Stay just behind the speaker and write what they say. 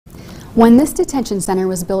When this detention center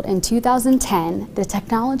was built in 2010, the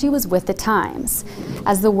technology was with the times.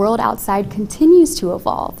 As the world outside continues to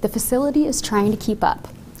evolve, the facility is trying to keep up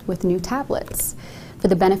with new tablets for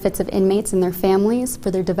the benefits of inmates and their families,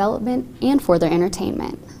 for their development, and for their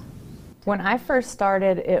entertainment. When I first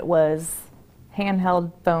started, it was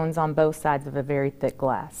handheld phones on both sides of a very thick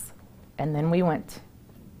glass. And then we went,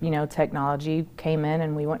 technology came in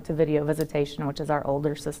and we went to video visitation, which is our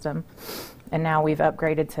older system. And now we've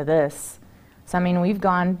upgraded to this. So, we've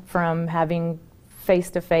gone from having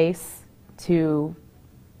face-to-face to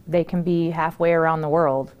they can be halfway around the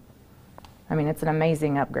world. It's an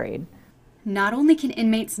amazing upgrade. Not only can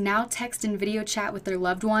inmates now text and video chat with their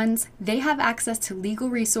loved ones, they have access to legal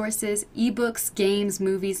resources, ebooks, games,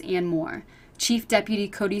 movies, and more. Chief Deputy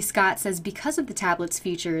Cody Scott says because of the tablet's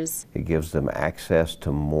features, it gives them access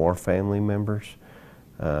to more family members,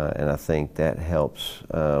 and I think that helps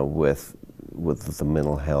with the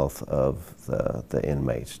mental health of the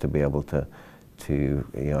inmates, to be able to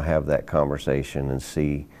have that conversation and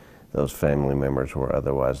see those family members where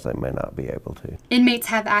otherwise they may not be able to. Inmates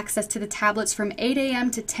have access to the tablets from 8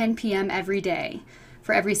 a.m. to 10 p.m. every day.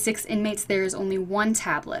 For every 6 inmates, there is only 1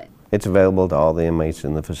 tablet. It's available to all the inmates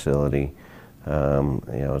in the facility,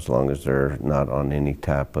 as long as they're not on any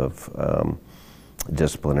type of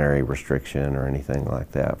disciplinary restriction or anything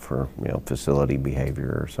like that for facility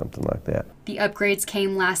behavior or something like that. The upgrades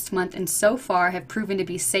came last month and so far have proven to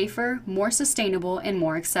be safer, more sustainable, and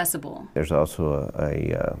more accessible. There's also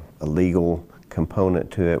a legal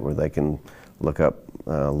component to it where they can look up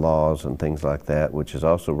laws and things like that, which is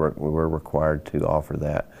also we're required to offer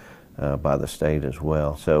that by the state as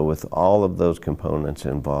well. So with all of those components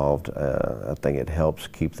involved, I think it helps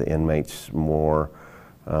keep the inmates more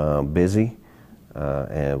busy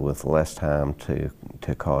and with less time to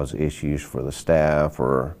cause issues for the staff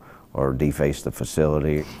or deface the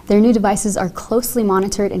facility. Their new devices are closely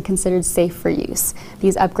monitored and considered safe for use.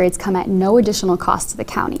 These upgrades come at no additional cost to the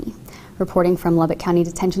county. Reporting from Lubbock County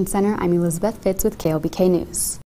Detention Center, I'm Elizabeth Fitz with KLBK News.